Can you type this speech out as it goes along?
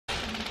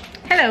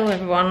Hello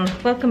everyone,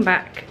 welcome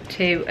back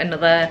to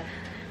another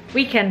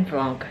weekend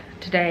vlog.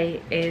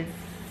 Today is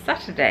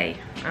Saturday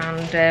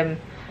and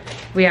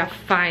we are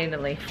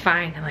finally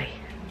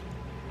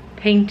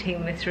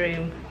painting this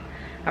room.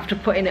 After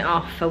putting it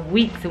off for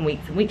weeks and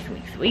weeks,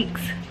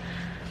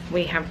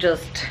 we have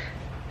just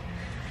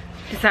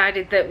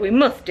decided that we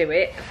must do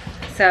it.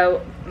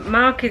 So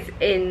Mark is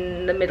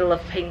in the middle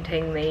of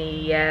painting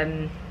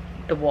the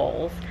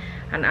walls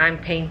and I'm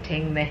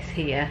painting this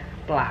here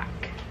black.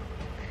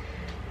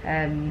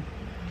 Am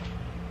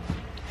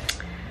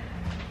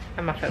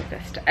I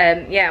focused?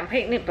 Yeah, I'm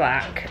painting it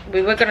black.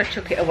 We were going to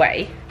chuck it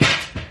away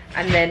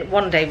and then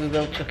one day we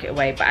will chuck it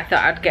away, but I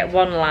thought I'd get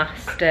one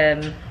last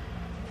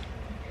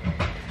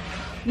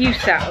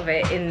use out of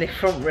it in the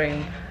front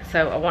room.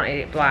 So I wanted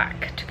it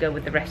black to go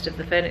with the rest of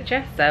the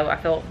furniture, so I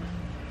thought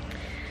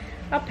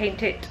I'll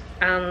paint it.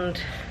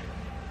 And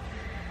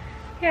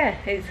yeah,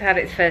 it's had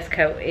its first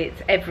coat.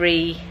 It's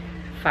every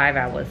 5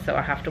 hours, so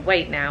I have to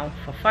wait now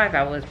for 5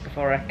 hours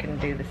before I can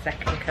do the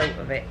second coat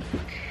of it.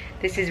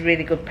 This is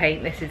really good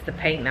paint. This is the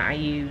paint that I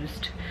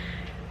used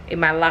in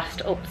my last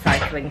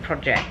upcycling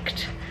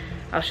project.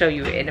 I'll show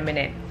you it in a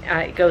minute.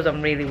 It goes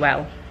on really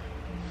well,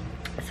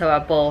 so I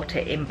bought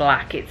it in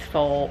black. It's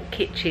for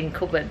kitchen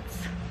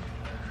cupboards.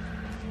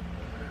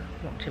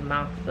 Watching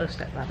Mark go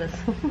step ladders.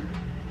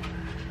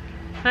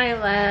 Hi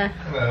there.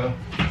 Hello.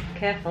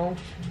 Careful.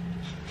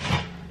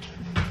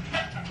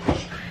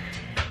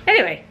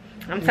 Anyway,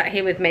 I'm sat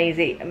here with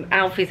Maisie.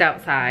 Alfie's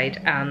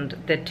outside and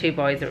the two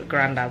boys are at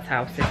Grandad's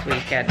house this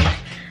weekend.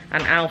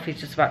 And Alfie's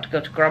just about to go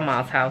to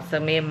Grandma's house. So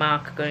me and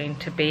Mark are going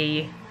to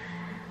be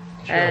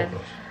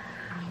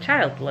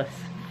childless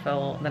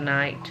for the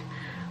night.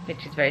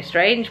 Which is very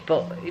strange,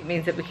 but it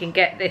means that we can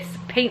get this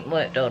paint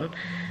work done.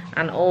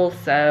 And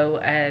also,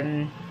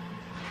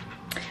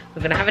 we're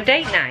going to have a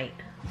date night.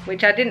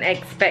 Which I didn't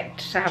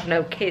expect to have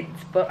no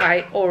kids, but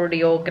I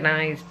already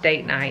organised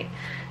date night.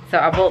 So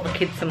I bought the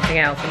kids something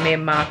else and me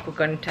and Mark were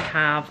going to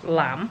have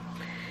lamb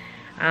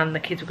and the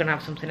kids were going to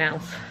have something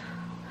else.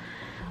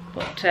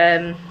 But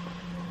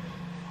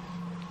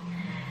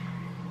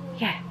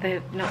yeah,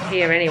 they're not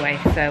here anyway,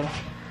 so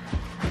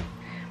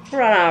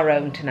we're on our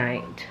own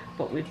tonight.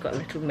 But we've got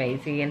little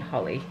Maisie and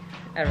Holly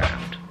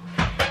around.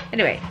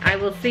 Anyway, I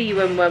will see you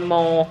when we're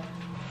more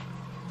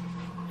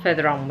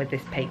further on with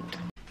this paint.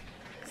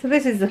 So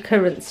this is the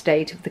current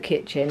state of the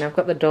kitchen. I've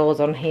got the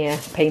doors on here,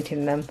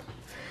 painting them.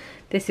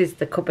 This is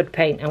the cupboard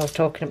paint I was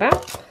talking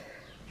about.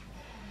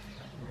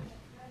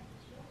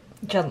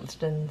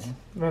 Johnston's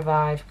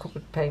Revive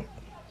cupboard paint.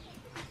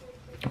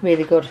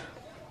 Really good.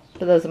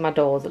 But those are my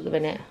doors at the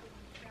minute.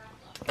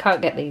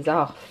 Can't get these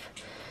off.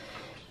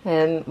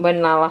 When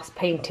I last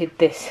painted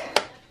this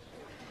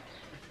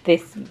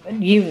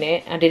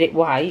unit, I did it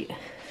white.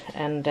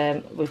 And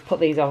we've put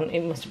these on.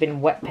 It must have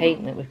been wet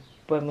paint that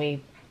when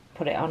we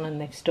put it on and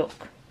they've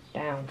stuck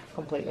down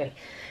completely.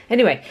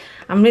 Anyway,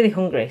 I'm really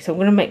hungry, so I'm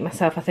going to make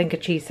myself, I think, a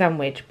cheese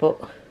sandwich, but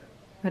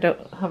I don't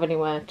have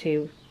anywhere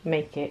to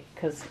make it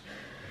because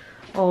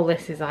all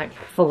this is like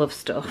full of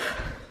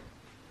stuff.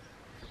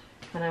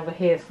 And over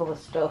here is full of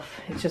stuff.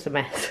 It's just a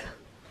mess.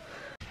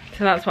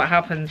 So that's what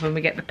happens when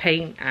we get the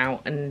paint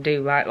out and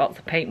do like lots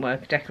of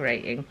paintwork,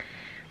 decorating.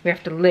 We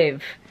have to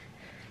live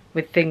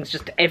with things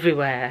just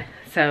everywhere.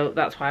 So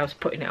that's why I was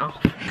putting it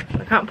off.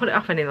 I can't put it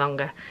off any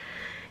longer.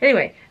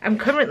 Anyway, I'm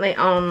currently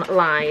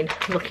online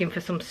looking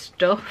for some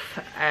stuff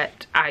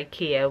at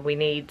IKEA. We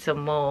need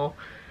some more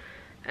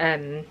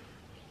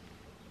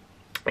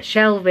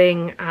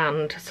shelving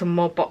and some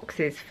more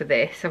boxes for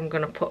this. I'm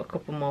going to put a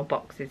couple more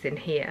boxes in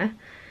here.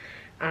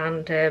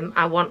 And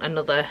I want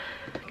another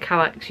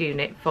Kallax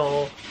unit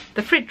for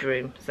the fridge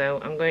room. So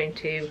I'm going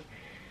to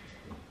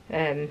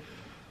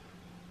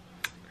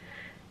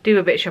do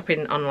a bit of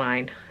shopping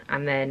online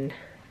and then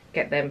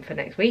get them for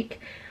next week.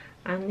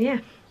 And yeah,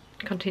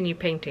 continue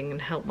painting and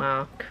help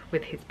Mark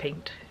with his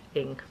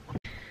painting.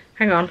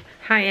 Hang on.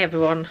 Hi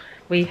everyone.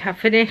 We have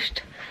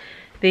finished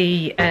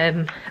the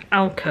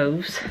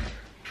alcoves.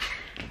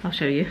 I'll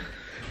show you.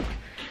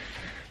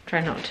 Try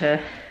not to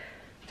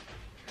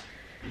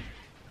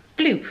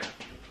blue.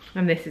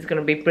 And this is going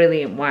to be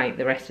brilliant white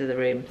the rest of the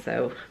room.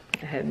 So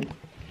it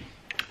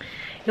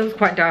looks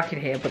quite dark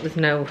in here, but there's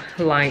no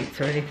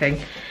lights or anything.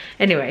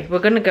 Anyway, we're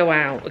going to go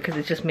out because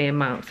it's just me and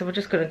Mark. So we're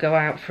just going to go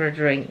out for a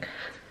drink.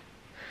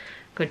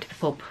 Going to the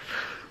pub,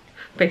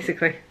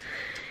 basically.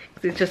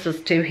 It's just us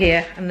two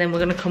here, and then we're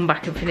going to come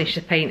back and finish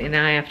the painting, and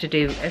I have to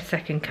do a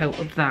second coat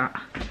of that.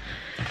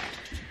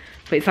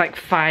 But it's like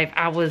 5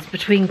 hours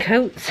between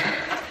coats,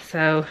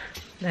 so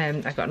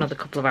I've got another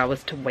couple of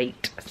hours to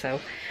wait, so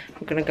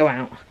we're going to go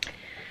out.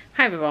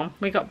 Hi everyone,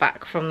 we got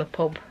back from the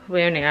pub.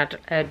 We only had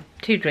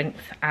 2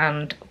 drinks,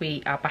 and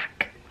we are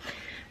back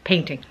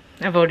painting.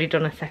 I've already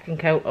done a second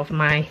coat of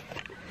my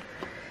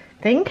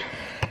thing.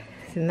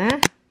 It's in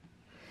there.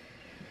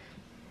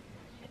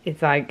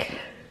 It's like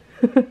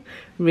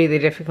really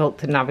difficult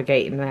to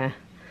navigate in there.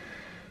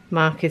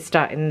 Mark is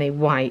starting the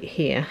white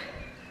here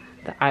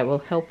that I will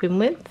help him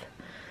with.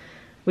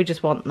 We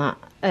just want that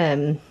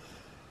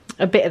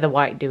a bit of the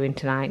white doing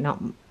tonight,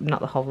 not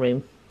the whole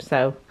room.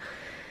 So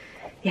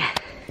yeah,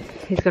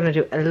 he's going to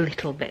do a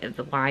little bit of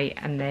the white,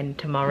 and then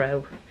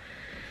tomorrow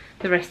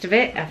the rest of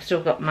it. I've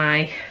still got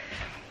my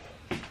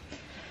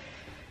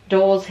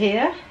doors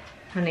here.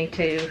 I need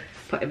to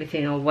put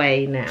everything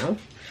away now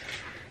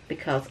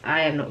because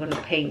I am not going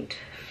to paint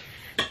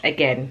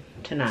again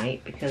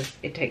tonight because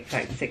it takes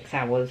like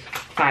 5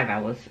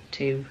 hours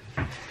to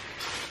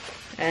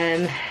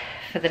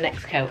for the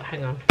next coat.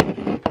 Hang on,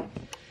 I'm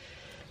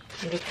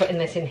just putting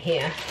this in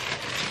here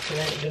so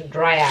then it can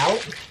dry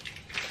out,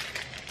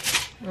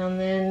 and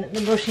then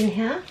the brush in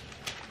here.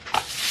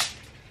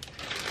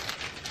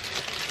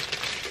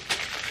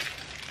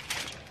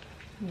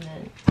 And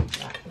then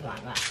that,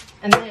 like that.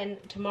 And then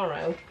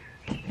tomorrow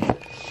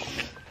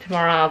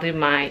I'll do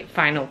my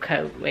final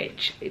coat,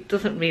 which it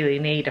doesn't really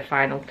need a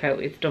final coat.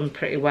 It's done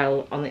pretty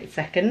well on its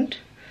second.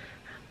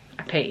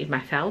 I painted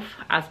myself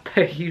as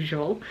per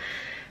usual.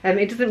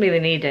 It doesn't really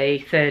need a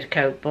third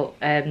coat, but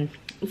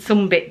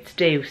some bits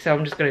do, so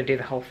I'm just going to do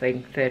the whole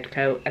thing third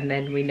coat, and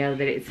then we know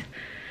that it's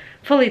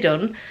fully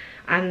done.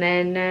 And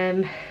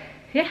then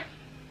yeah,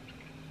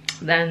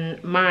 then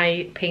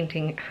my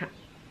painting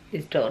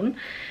is done,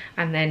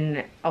 and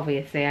then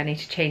obviously I need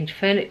to change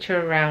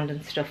furniture around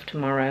and stuff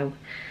tomorrow,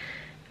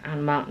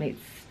 and Mark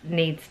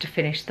needs to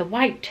finish the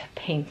white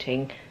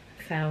painting.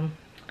 So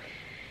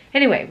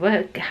anyway,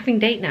 we're having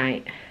date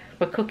night.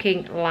 We're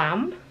cooking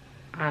lamb,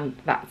 and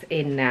that's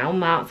in now.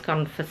 Mark's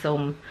gone for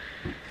some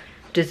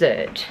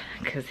dessert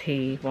because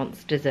he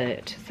wants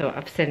dessert, so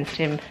I've sent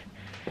him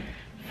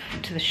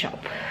to the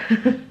shop.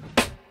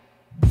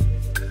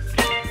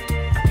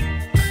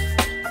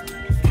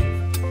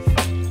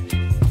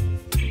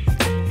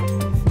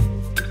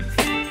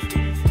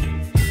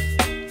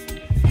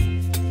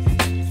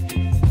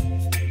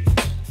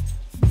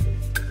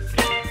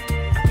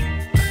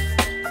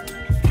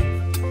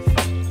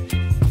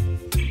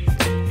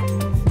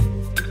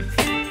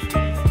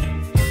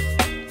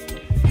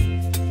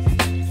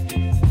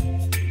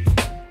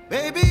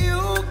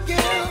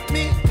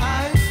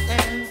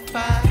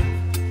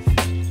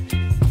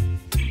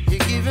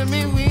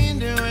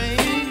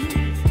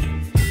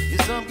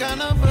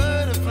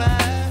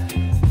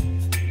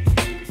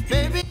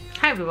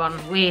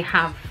 We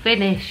have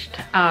finished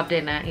our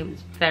dinner. It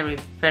was very,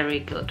 very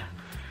good.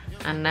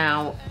 And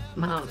now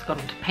Mark's gone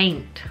to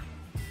paint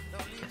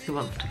because he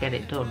wants to get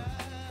it done.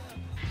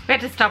 We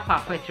had to stop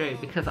halfway through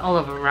because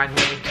Oliver rang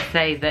me to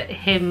say that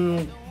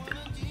him,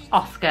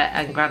 Oscar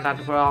and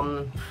Grandad were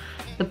on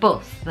the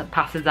bus that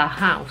passes our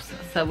house.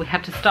 So we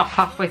had to stop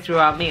halfway through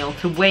our meal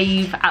to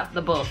wave at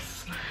the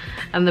bus.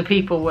 And the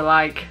people were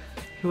like,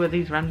 who are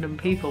these random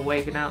people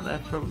waving out their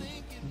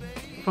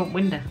front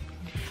window?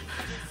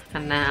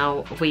 And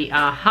now we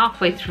are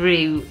halfway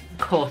through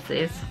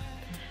courses,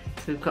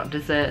 so we've got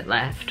dessert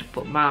left,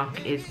 but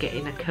Mark is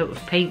getting a coat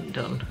of paint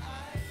done.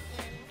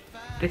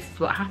 This is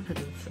what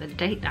happens at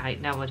date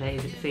night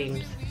nowadays, it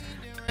seems.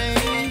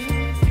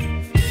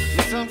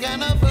 Some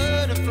kind of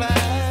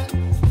butterfly.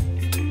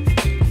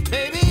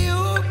 Baby,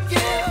 you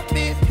give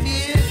me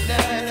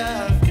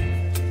midnight.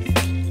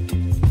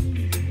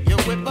 You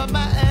whip up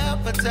my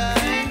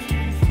appetite.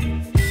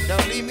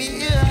 Don't leave me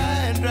here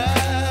high and dry.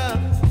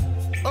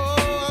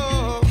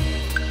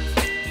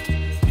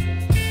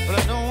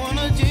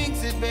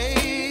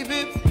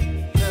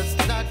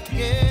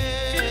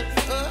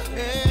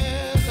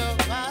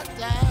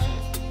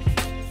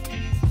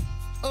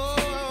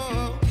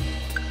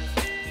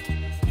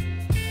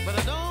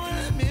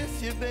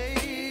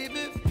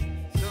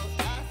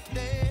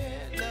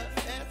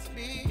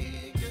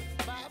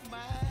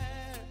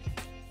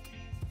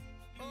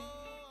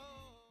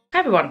 Hi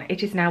everyone,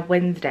 it is now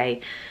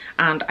Wednesday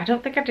and I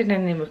don't think I did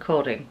any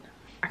recording.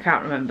 I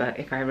can't remember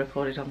if I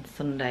recorded on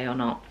Sunday or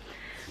not.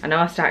 I know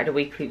I started a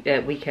weekend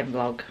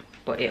vlog,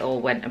 but it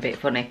all went a bit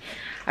funny.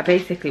 I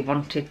basically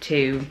wanted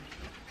to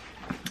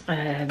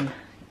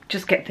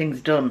just get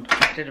things done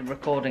instead of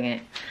recording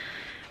it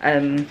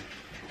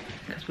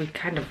because we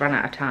kind of ran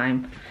out of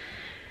time,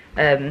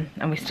 and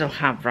we still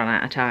have run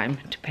out of time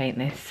to paint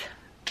this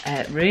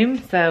room,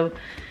 so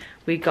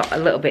we got a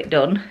little bit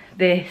done.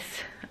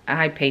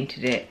 I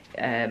painted it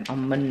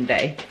on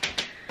Monday,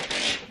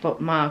 but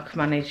Mark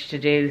managed to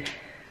do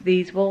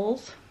these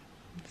walls.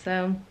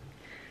 So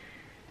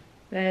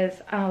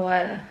there's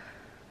our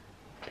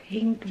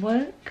paint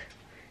work.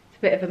 It's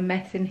a bit of a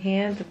mess in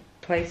here. The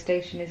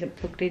PlayStation isn't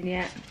plugged in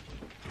yet.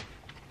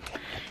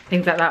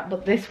 Things like that,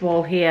 but this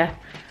wall here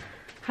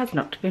has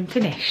not been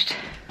finished.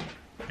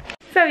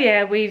 So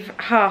yeah, we've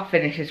half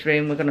finished this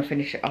room. We're going to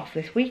finish it off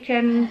this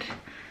weekend.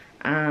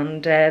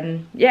 And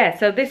yeah,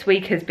 so this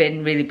week has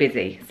been really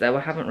busy, so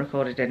I haven't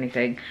recorded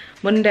anything.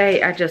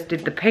 Monday I just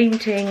did the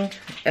painting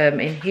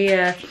in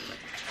here.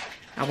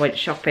 I went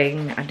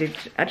shopping.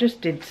 I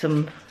just did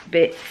some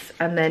bits,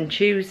 and then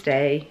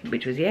Tuesday,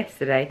 which was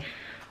yesterday,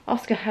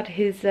 Oscar had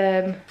his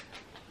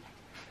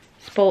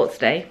sports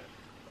day,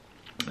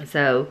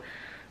 so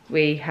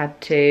I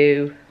had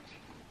to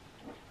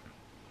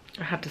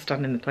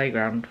stand in the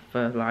playground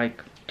for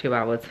like 2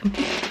 hours.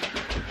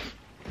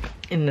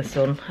 in the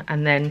sun,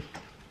 and then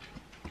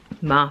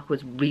Mark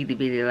was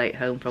really late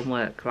home from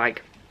work,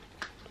 like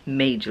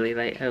majorly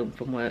late home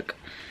from work.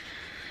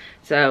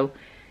 So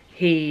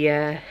he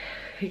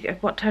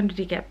what time did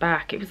he get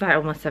back? It was like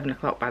almost 7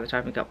 o'clock by the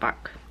time he got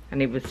back,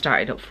 and he was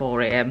started at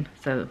 4 AM,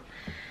 so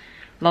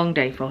long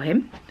day for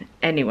him.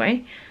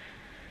 Anyway,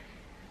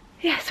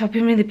 yeah, so I've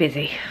been really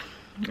busy,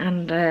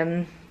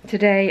 and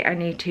today I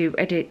need to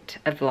edit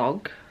a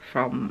vlog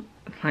from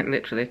like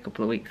literally a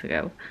couple of weeks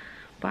ago,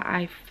 but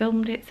I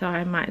filmed it, so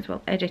I might as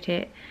well edit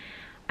it.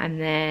 And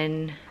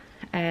then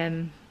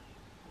there's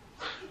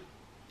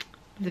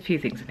a few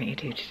things I need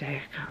to do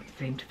today. I can't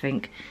seem to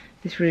think.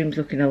 This room's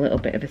looking a little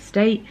bit of a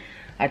state.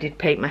 I did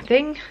paint my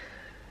thing.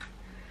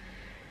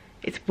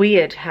 It's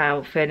weird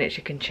how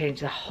furniture can change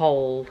the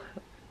whole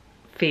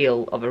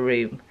feel of a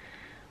room.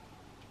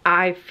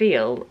 I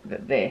feel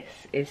that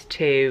this is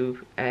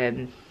too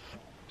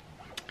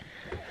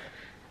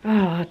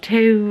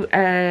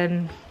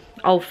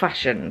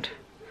old-fashioned,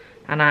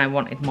 and I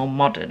wanted more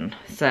modern,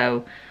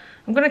 so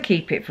I'm gonna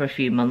keep it for a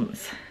few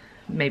months,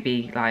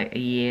 maybe like a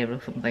year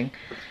or something,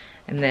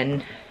 and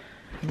then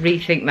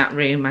rethink that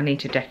room. I need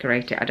to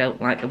decorate it. I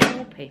don't like the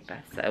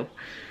wallpaper, so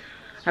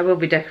I will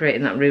be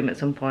decorating that room at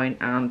some point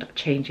and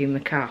changing the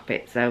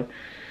carpet. So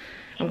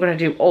I'm gonna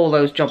do all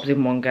those jobs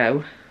in one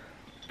go,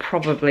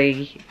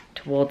 probably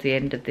towards the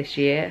end of this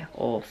year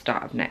or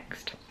start of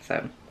next.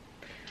 So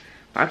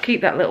I'll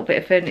keep that little bit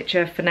of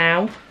furniture for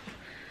now.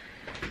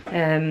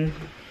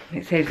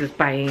 It saves us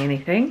buying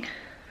anything.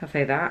 I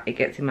say that, it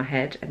gets in my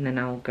head, and then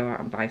I'll go out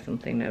and buy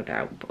something, no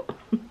doubt.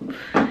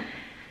 But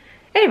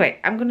anyway,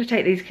 I'm going to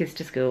take these kids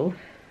to school,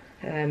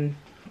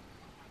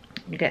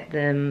 get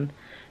them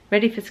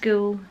ready for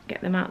school, get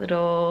them out the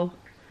door,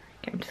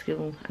 get them to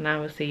school, and I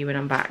will see you when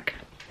I'm back.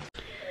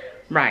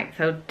 Right,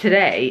 so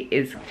today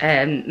is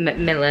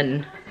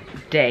Macmillan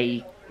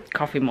Day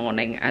coffee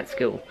morning at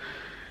school,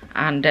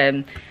 and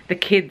the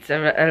kids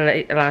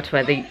are allowed to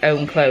wear their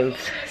own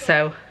clothes.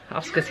 So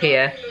Oscar's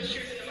here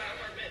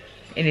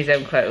in his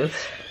own clothes.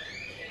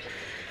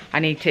 I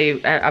need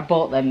to, I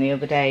bought them the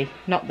other day,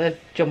 not the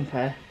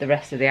jumper, the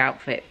rest of the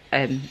outfit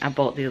I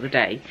bought the other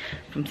day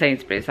from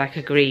Sainsbury's, like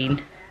a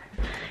green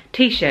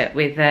t-shirt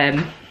with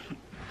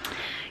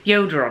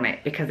Yoda on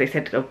it, because they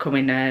said it'll come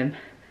in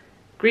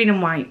green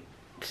and white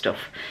stuff.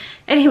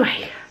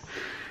 Anyway,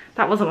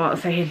 that wasn't what I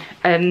was saying.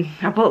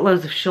 I bought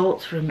loads of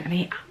shorts for him, and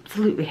he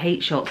absolutely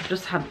hates shorts. I've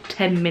just had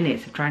 10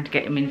 minutes of trying to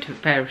get him into a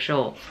pair of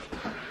shorts.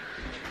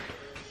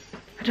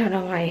 I don't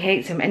know why he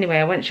hates them. Anyway,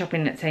 I went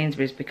shopping at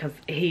Sainsbury's because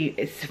he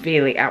is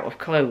severely out of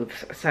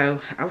clothes.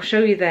 So I'll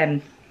show you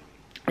them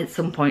at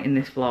some point in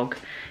this vlog,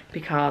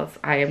 because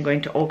I am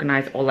going to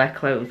organise all their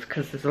clothes,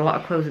 because there's a lot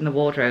of clothes in the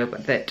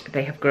wardrobe that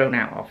they have grown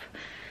out of.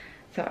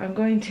 So I'm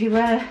going to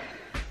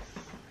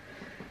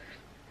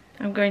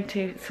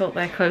sort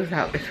their clothes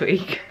out this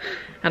week,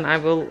 and I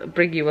will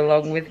bring you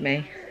along with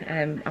me.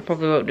 I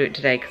probably won't do it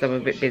today because I'm a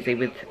bit busy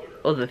with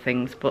other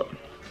things, but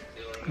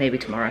maybe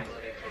tomorrow.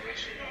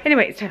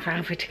 Anyway, it's time for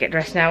Alfie to get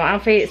dressed now.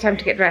 Alfie, it's time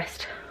to get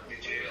dressed.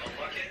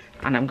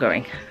 And I'm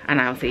going,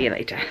 and I'll see you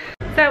later.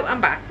 So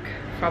I'm back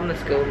from the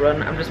school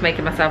run. I'm just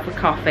making myself a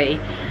coffee.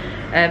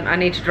 I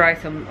need to dry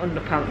some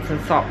underpants and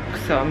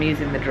socks, so I'm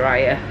using the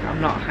dryer.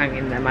 I'm not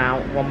hanging them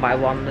out one by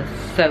one. There's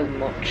so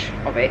much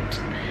of it.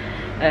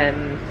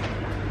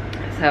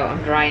 So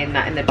I'm drying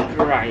that in the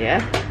dryer,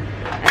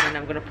 and then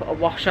I'm going to put a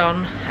wash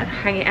on and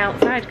hang it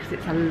outside because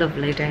it's a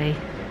lovely day.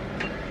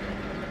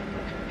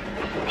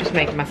 Just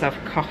making myself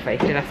a coffee,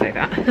 did I say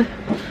that?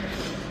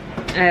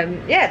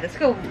 Yeah, the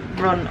school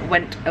run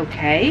went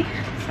okay,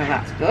 so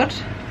that's good.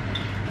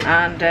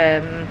 And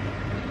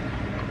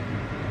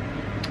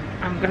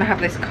I'm gonna have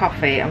this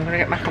coffee. I'm gonna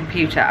get my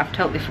computer. I've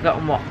totally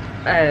forgotten what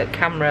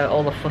camera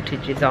all the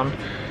footage is on,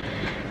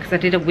 because I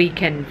did a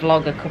weekend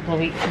vlog a couple of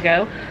weeks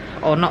ago,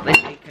 or not this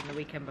weekend, the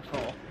weekend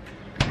before,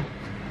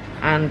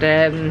 and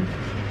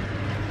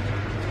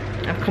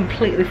I've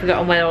completely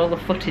forgotten where all the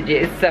footage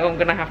is, so I'm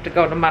gonna have to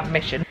go on a mad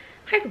mission.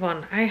 Hi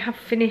everyone, I have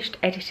finished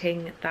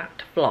editing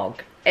that vlog.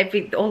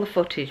 All the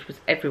footage was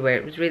everywhere.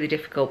 It was really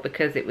difficult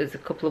because it was a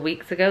couple of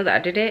weeks ago that I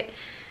did it.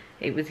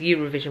 It was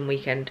Eurovision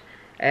weekend,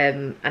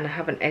 and I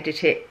haven't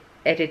edited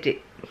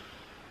it.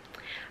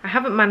 I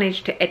haven't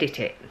managed to edit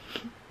it.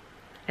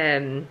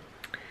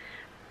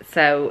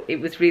 So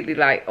it was really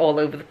like all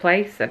over the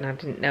place, and I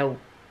didn't know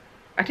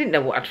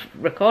what I'd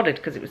recorded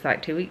because it was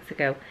like 2 weeks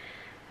ago.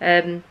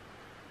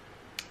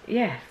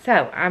 Yeah,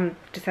 so I'm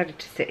decided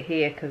to sit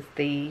here because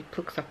the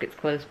plug socket's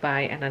close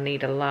by, and I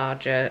need a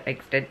larger I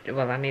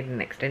need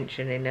an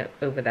extension in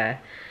over there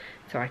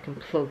so I can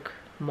plug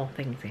more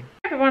things in.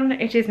 Hi everyone,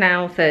 it is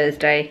now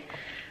Thursday,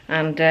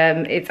 and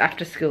it's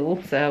after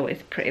school, so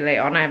it's pretty late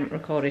on. I haven't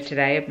recorded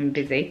today, I've been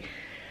busy.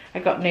 I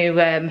got new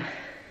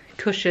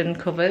cushion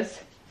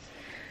covers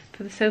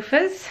for the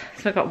sofas,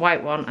 so I got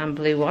white one and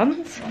blue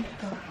ones,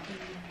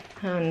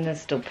 and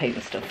there's still paint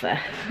and stuff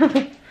there.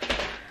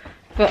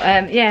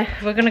 But yeah,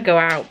 we're gonna go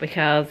out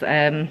because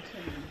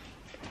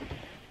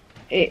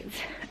it's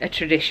a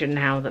tradition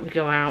now that we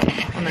go out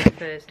on a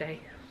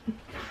Thursday.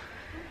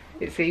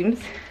 it seems.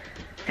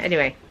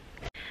 Anyway,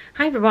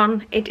 hi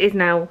everyone, it is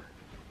now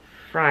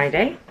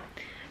Friday.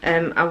 I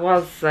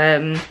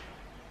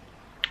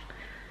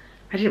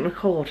didn't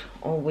record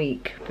all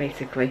week,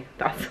 basically.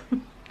 That's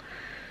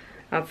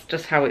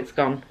just how it's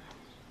gone.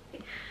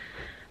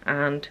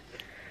 And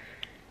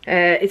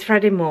it's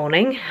Friday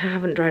morning. I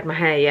haven't dried my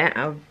hair yet.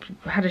 I've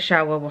had a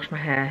shower, washed my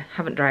hair,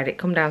 haven't dried it,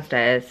 come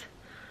downstairs,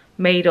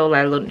 made all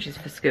their lunches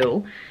for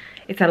school.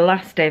 It's our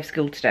last day of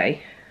school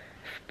today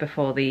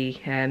before the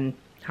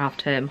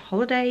half-term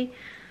holiday,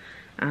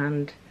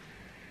 and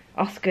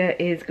Oscar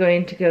is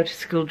going to go to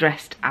school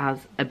dressed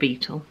as a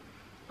beetle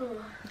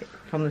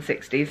from the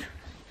 60s.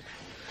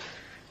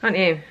 Aren't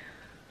you?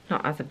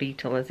 Not as a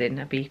beetle as in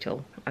a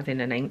beetle, as in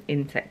an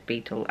insect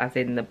beetle, as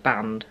in the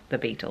band, the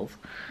Beatles.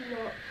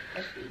 Not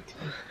a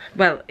beetle.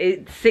 Well,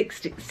 it's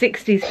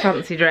 60s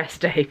fancy dress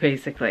day,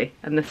 basically,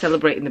 and they're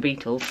celebrating the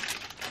Beatles.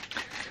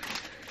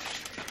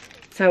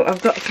 So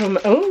I've got some,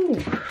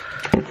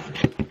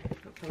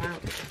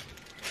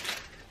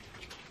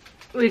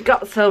 we've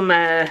got some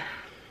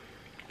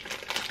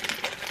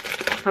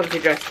fancy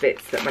dress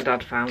bits that my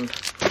dad found,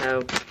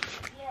 so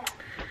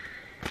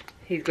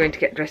he's going to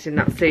get dressed in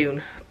that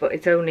soon. But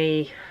it's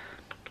only,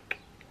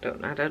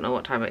 I don't know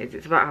what time it is.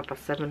 It's about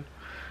 7:30,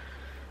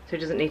 so he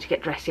doesn't need to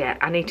get dressed yet.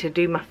 I need to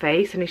do my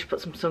face. I need to put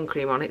some sun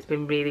cream on. It's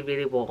been really,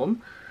 really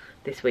warm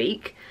this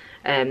week.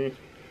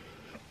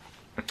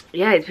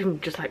 Yeah, it's been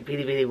just like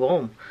really, really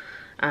warm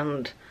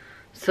and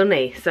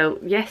sunny. So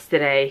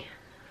yesterday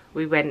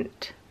we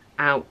went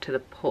out to the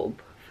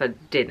pub for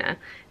dinner.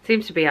 It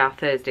seems to be our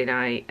Thursday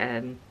night.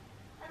 And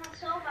I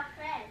saw my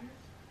friends.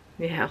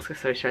 Yeah, Oscar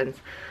saw his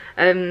friends.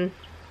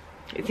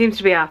 It seems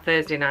to be our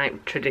Thursday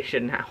night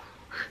tradition now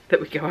that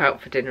we go out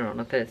for dinner on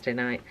a Thursday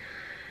night.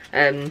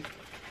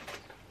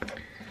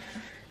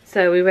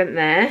 So we went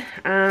there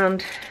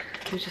and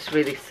it was just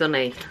really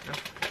sunny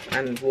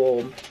and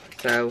warm.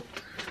 So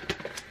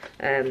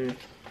I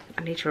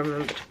need to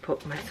remember to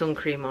put my sun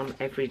cream on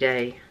every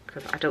day,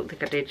 because I don't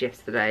think I did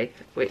yesterday,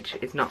 which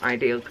is not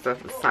ideal because I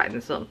was sat in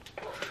the sun.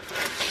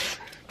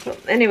 But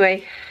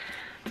anyway,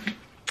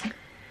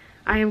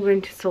 I am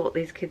going to sort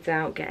these kids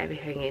out, get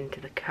everything into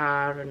the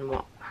car and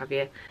what have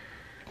you,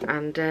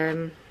 and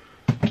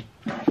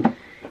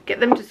get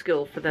them to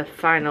school for the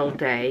final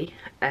day.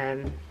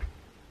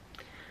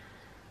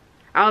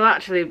 I'll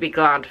actually be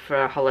glad for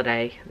a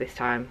holiday this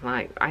time.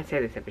 Like, I say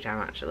this every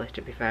time actually,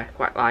 to be fair.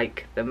 Quite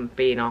like them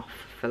being off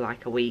for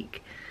like a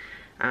week,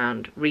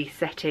 and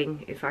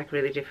resetting is like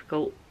really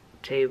difficult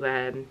to,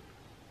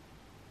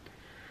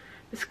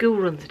 the school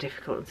runs are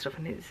difficult and stuff,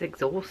 and it's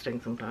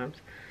exhausting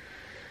sometimes.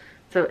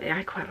 So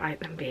I quite like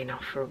them being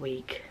off for a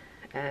week.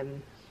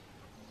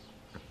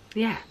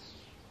 Yeah.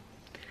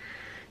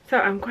 So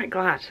I'm quite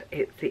glad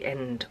it's the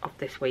end of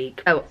this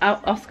week. Oh,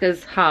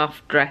 Oscar's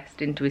half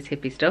dressed into his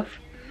hippie stuff.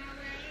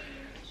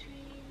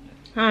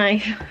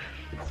 Hi.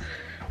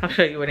 I'll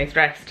show you when he's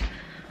dressed.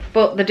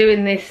 But they're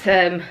doing this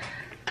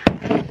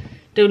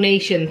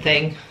donation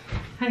thing.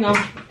 Hang on.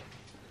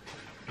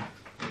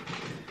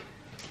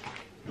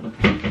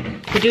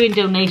 They're doing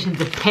donations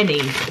of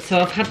pennies, so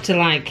I've had to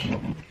like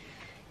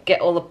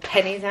get all the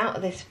pennies out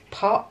of this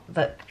pot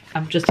that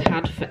I've just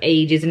had for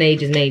ages and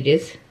ages and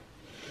ages.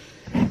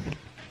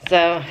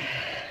 So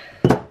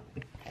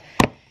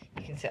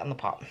you can sit on the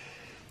pot.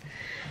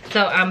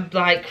 So I'm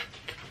like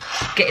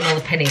getting all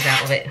the pennies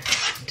out of it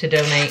to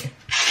donate,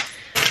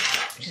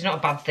 which is not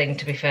a bad thing,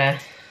 to be fair.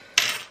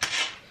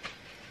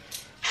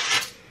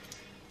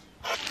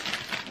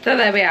 So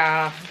there we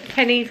are,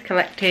 pennies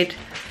collected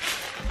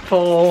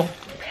for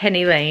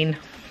Penny Lane.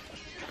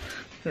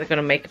 They're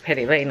gonna make a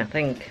Penny Lane, I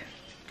think.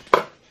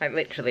 Like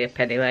literally a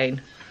penny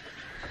lane.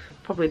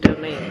 Probably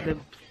donate the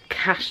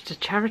cash to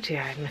charity,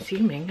 I'm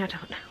assuming. I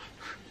don't know.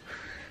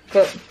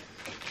 But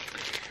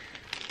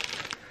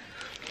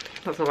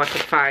that's all I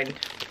could find.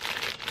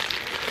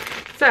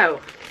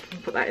 So I'll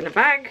put that in a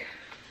bag.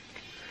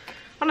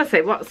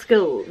 Honestly, what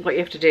you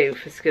have to do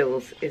for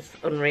schools is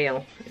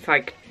unreal. It's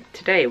like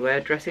today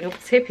we're dressing up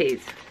as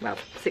hippies. Well,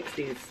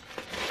 60s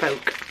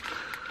folk.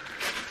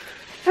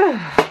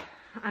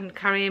 And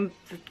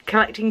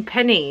collecting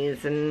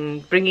pennies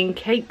and bringing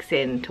cakes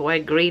in to wear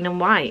green and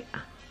white.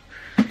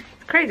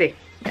 It's crazy.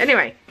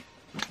 Anyway,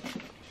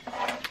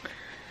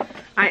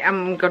 I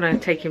am gonna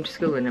take him to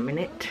school in a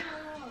minute.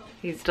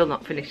 He's still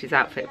not finished his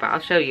outfit, but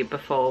I'll show you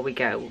before we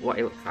go what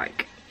he looks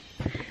like.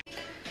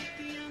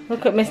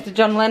 Look at Mr.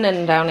 John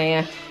Lennon down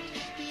here.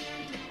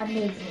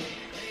 Amazing.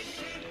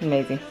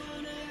 Amazing.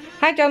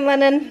 Hi, John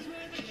Lennon.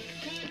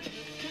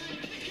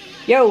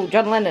 Yo,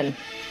 John Lennon.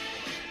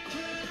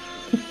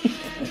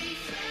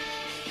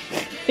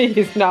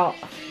 He's not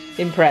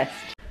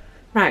impressed.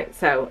 Right,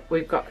 so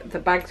we've got the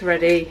bags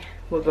ready.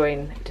 We're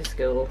going to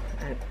school.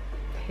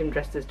 Him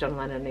dressed as John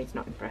Lennon, he's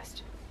not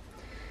impressed.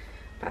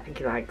 But I think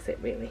he likes it,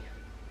 really.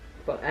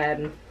 But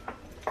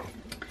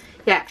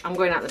yeah, I'm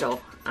going out the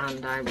door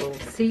and I will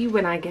see you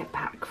when I get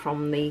back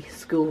from the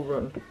school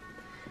run.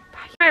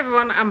 Bye. Hi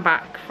everyone, I'm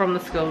back from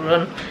the school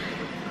run.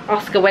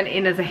 Oscar went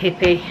in as a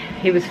hippie.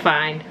 He was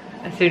fine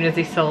as soon as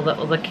he saw that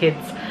other kids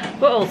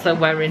but also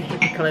wearing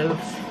hippie clothes.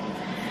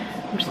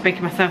 I'm just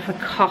making myself a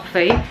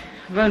coffee.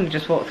 I've only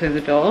just walked through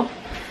the door.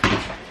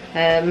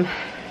 Yeah,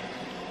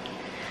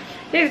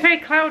 it's very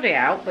cloudy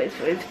out, but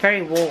it's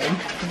very warm.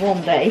 It's a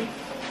warm day.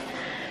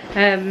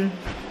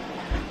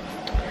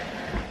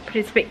 But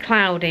it's a bit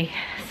cloudy.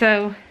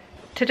 So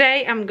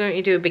today I'm going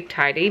to do a big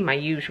tidy, my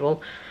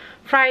usual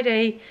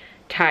Friday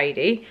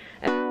tidy.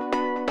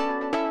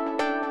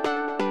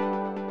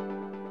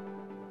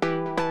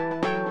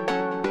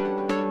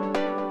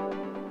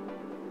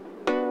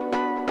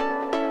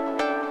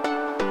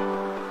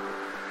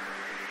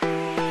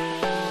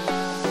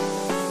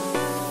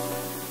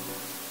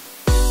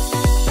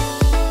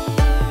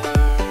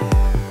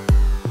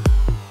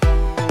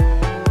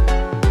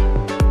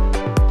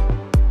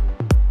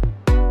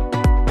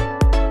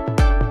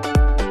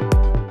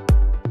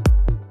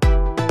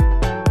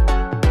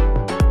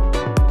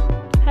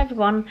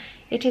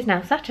 It is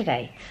now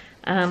Saturday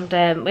and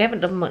we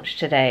haven't done much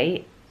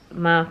today.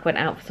 Mark went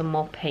out for some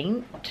more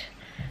paint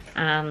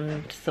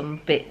and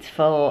some bits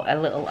for a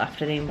little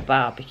afternoon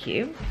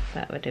barbecue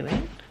that we're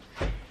doing,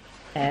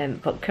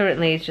 but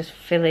currently he's just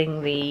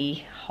filling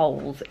the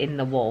holes in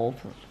the wall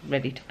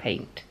ready to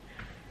paint.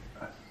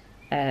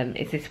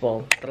 It's this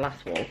wall, the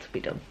last wall to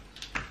be done,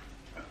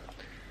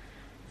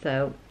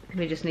 so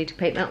we just need to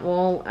paint that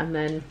wall and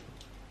then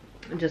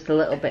just a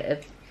little bit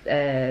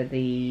of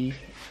the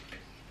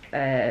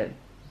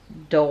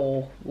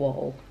door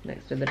wall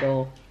next to the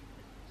door.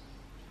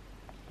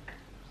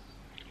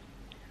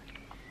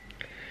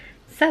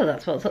 So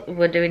that's what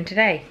we're doing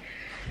today.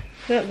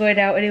 We're not going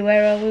out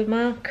anywhere, are we,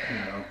 Mark?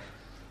 No.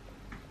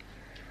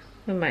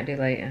 We might do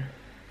later.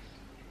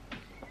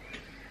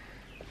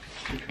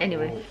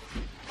 Anyway,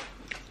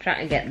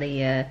 trying to get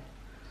the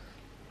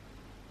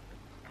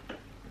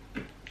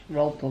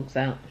roll plugs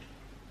out.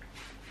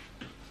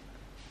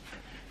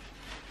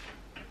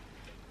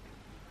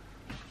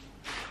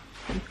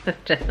 I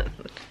don't know.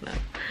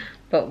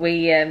 But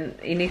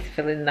he needs to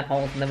fill in the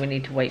holes and then we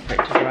need to wait for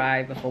it to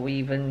dry before we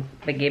even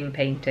begin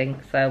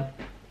painting. So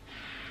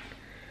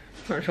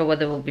I'm not sure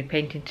whether we'll be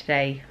painting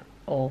today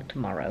or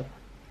tomorrow.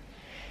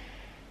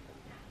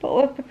 But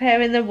we're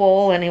preparing the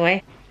wall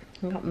anyway.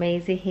 We've got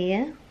Maisie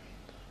here.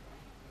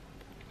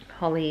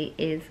 Holly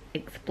is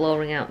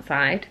exploring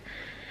outside.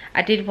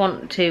 I did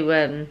want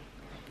to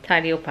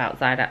tidy up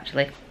outside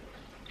actually.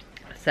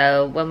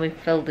 So when we've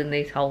filled in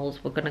these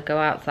holes, we're going to go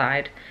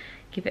outside,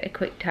 give it a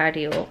quick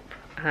tidy up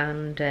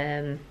and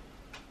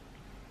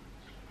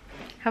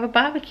have a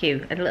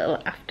barbecue, a little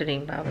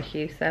afternoon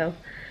barbecue. So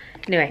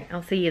anyway,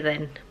 I'll see you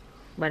then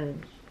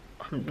when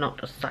I'm not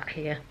just sat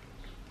here.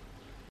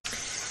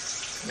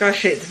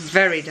 Gosh, it's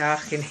very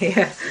dark in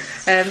here.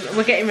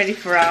 We're getting ready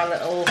for our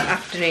little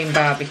afternoon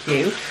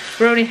barbecue.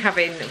 We're only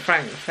having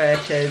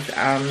frankfurters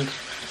and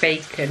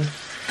bacon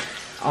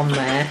on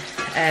there.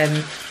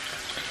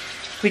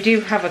 We do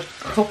have a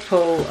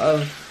couple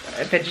of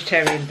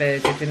vegetarian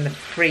burgers in the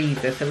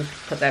freezer, so we can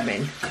put them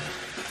in,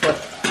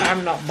 but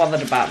I'm not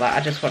bothered about that.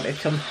 I just wanted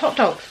some hot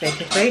dogs,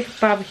 basically,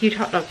 barbecued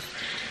hot dogs.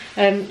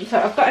 So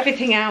I've got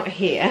everything out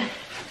here,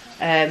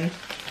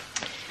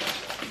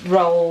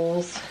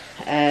 rolls,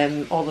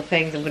 all the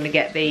things. I'm going to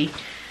get the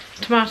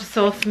tomato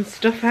sauce and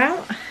stuff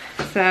out,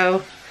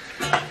 so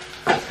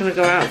that's going to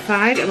go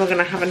outside and we're going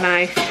to have a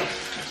nice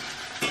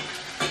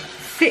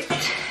sit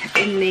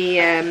in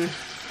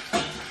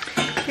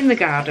the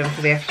garden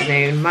for the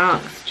afternoon.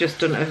 Mark's just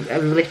done a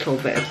little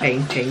bit of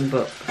painting,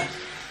 but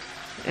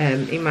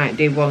he might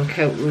do one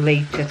coat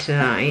later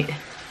tonight.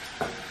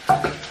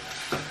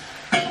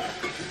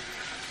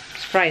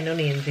 Just frying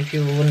onions, if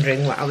you were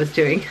wondering what I was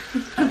doing.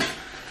 I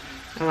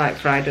like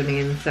fried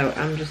onions, so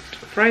I'm just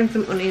frying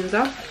some onions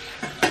off.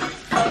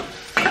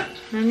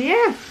 And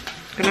yeah,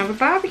 gonna have a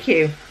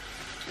barbecue.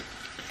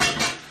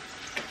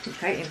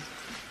 Exciting.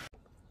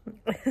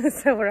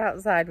 So we're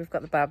outside, we've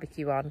got the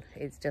barbecue on.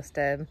 It's just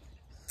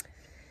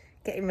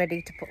getting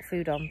ready to put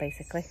food on,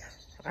 basically.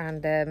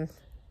 And I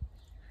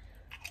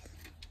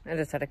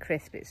just had a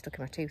crisp, it's stuck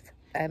in my tooth.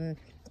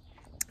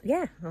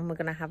 Yeah, and we're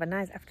gonna have a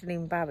nice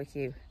afternoon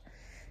barbecue.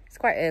 It's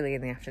quite early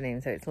in the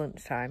afternoon, so it's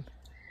lunchtime.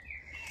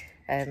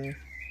 But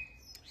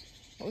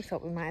we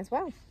thought we might as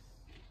well,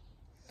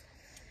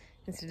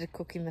 instead of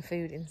cooking the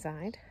food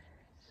inside.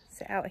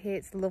 Sit out here,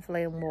 it's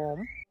lovely and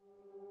warm.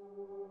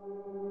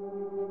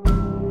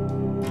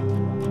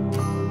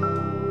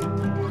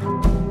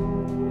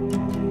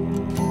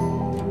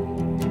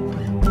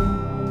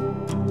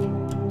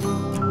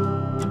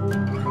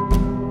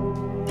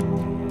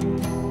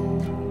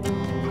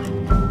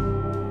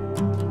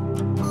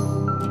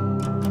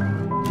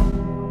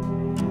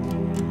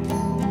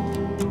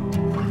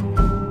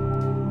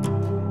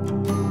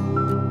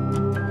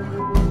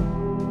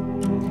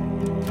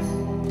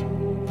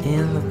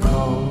 In the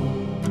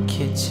cold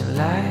kitchen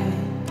light,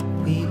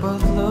 we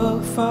both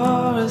look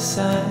for a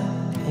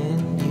sign,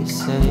 and you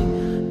say,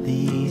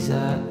 these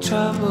are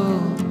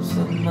troubles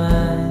of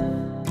mine.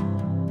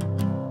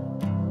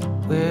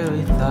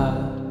 Weary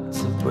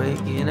thoughts of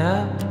breaking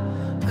up,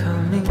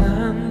 coming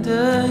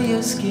under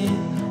your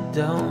skin.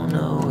 Don't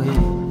know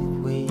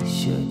if we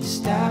should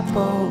stop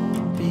or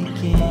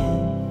begin.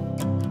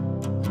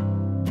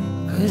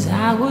 'Cause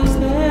I was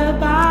there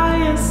by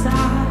your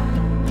side,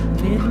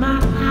 with my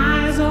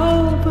eyes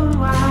open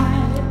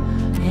wide,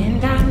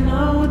 and I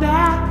know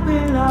that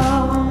will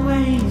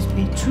always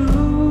be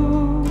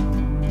true.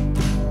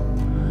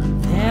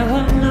 There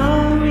were no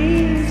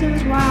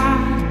reasons why,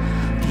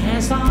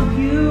 guess all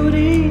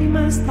beauty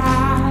must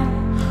die.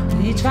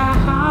 We try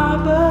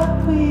hard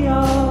but we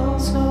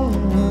also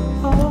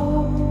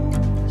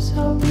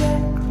so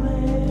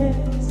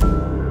reckless,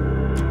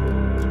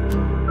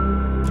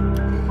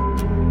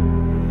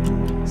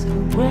 so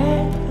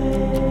reckless.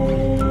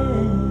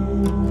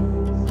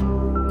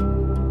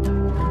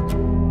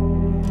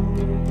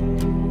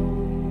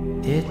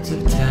 It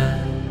took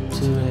time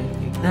to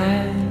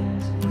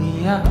recognize we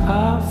are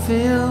all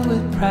filled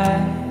with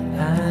pride.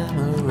 I'm a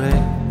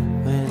wreck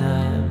when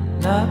I'm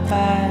not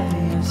by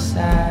your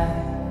side.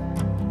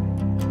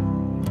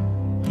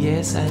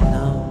 Yes, I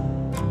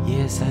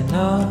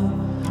know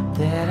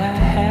that I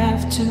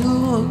have to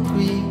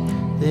agree.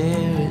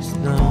 There is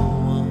no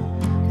one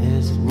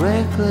as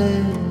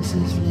reckless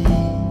as me.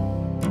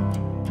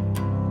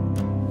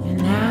 And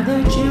now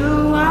that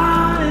you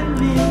are in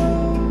me,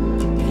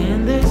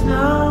 and there's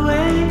no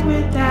way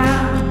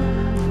without,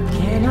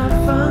 cannot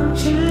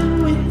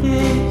function with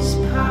this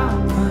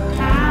power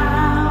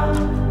out.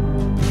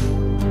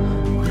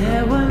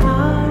 There were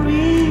no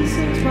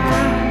reasons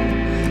why,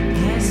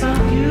 yes, all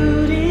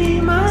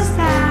beauty must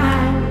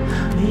die.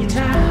 We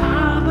try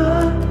hard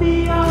but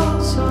we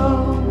also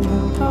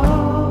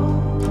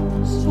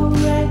so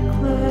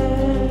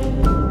reckless,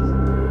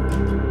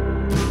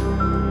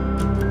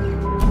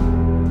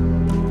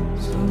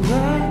 so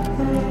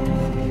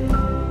reckless.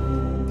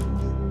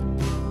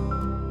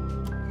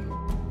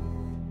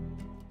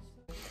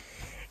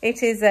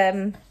 It is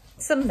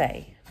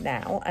Sunday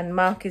now, and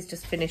Mark is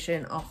just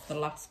finishing off the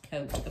last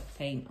coat of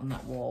paint on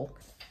that wall.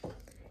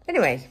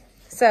 Anyway,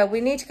 so we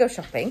need to go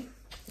shopping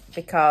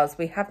because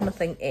we have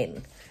nothing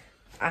in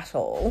at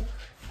all.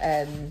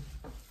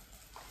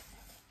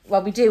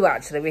 Well, we do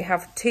actually. We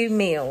have 2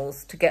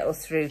 meals to get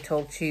us through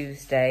till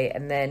Tuesday,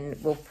 and then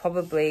we'll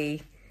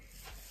probably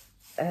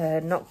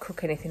not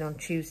cook anything on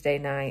Tuesday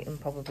night, and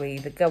probably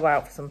either go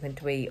out for something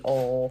to eat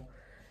or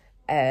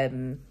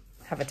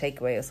have a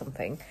takeaway or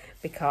something,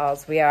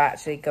 because we are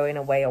actually going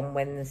away on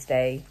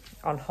Wednesday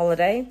on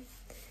holiday.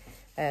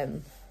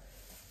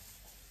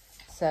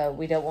 So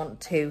we don't want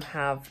to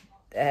have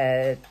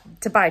to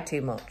buy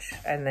too much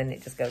and then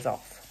it just goes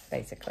off,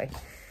 basically.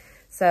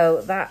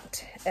 So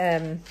that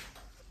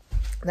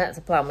that's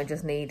the plan. We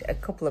just need a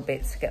couple of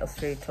bits to get us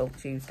through till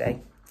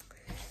Tuesday,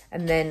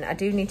 and then I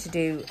do need to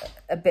do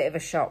a bit of a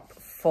shop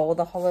for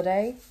the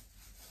holiday.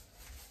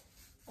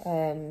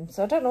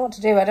 So I don't know what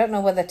to do. I don't know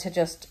whether to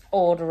just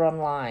order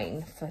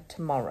online for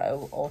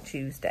tomorrow or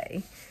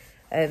Tuesday,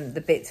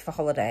 the bits for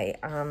holiday,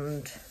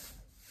 and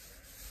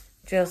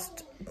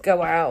just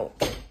go out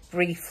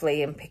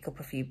briefly and pick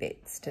up a few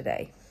bits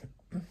today.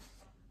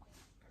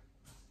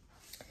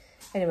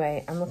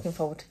 Anyway, I'm looking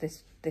forward to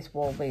this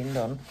wall being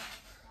done,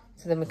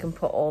 so then we can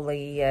put all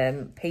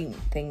the paint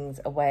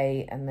things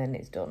away and then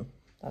it's done.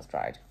 That's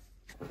dried.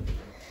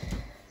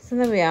 So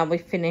there we are, we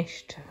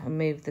finished and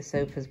moved the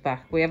sofas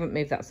back. We haven't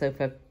moved that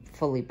sofa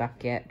fully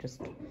back yet,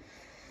 just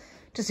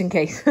in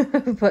case,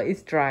 but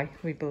it's dry,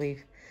 we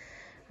believe.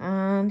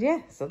 And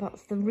yeah, so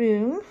that's the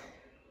room.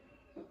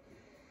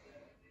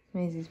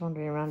 Maisie's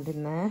wandering around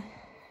in there.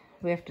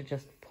 We have to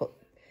just put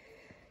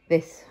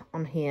this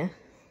on here,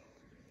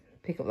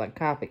 pick up that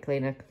carpet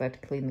cleaner because I had to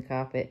clean the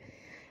carpet,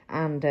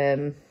 and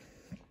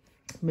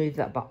move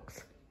that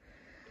box.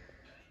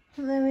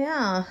 And there we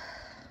are.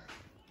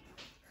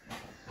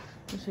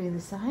 I'll show you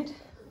this side.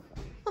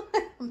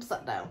 I'm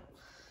sat down.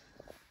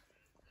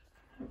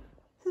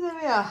 So there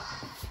we are.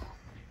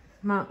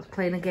 Mark's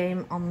playing a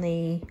game on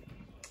the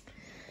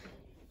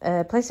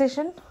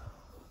PlayStation.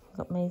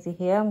 Got Maisie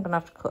here. I'm going to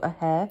have to cut her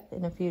hair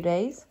in a few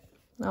days.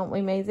 Aren't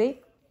we,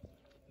 Maisie?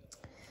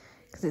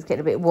 Because it's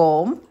getting a bit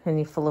warm and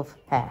you're full of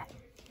hair.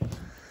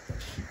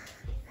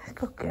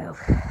 Good girl.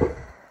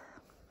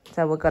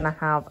 So we're going to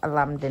have a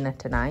lamb dinner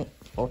tonight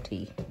for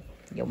tea.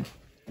 Yum.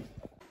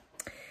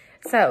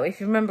 So, if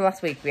you remember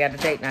last week, we had a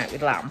date night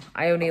with lamb.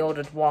 I only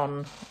ordered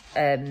one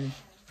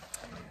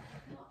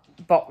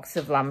box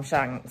of lamb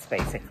shanks,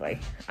 basically.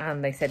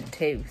 And they said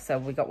 2, so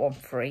we got one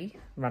free,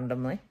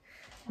 randomly.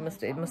 It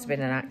must have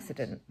been an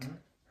accident.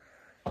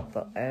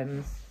 But,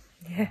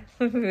 yeah,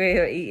 we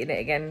were eating it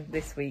again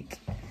this week.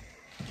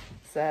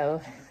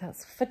 So,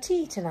 that's for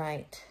tea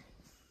tonight.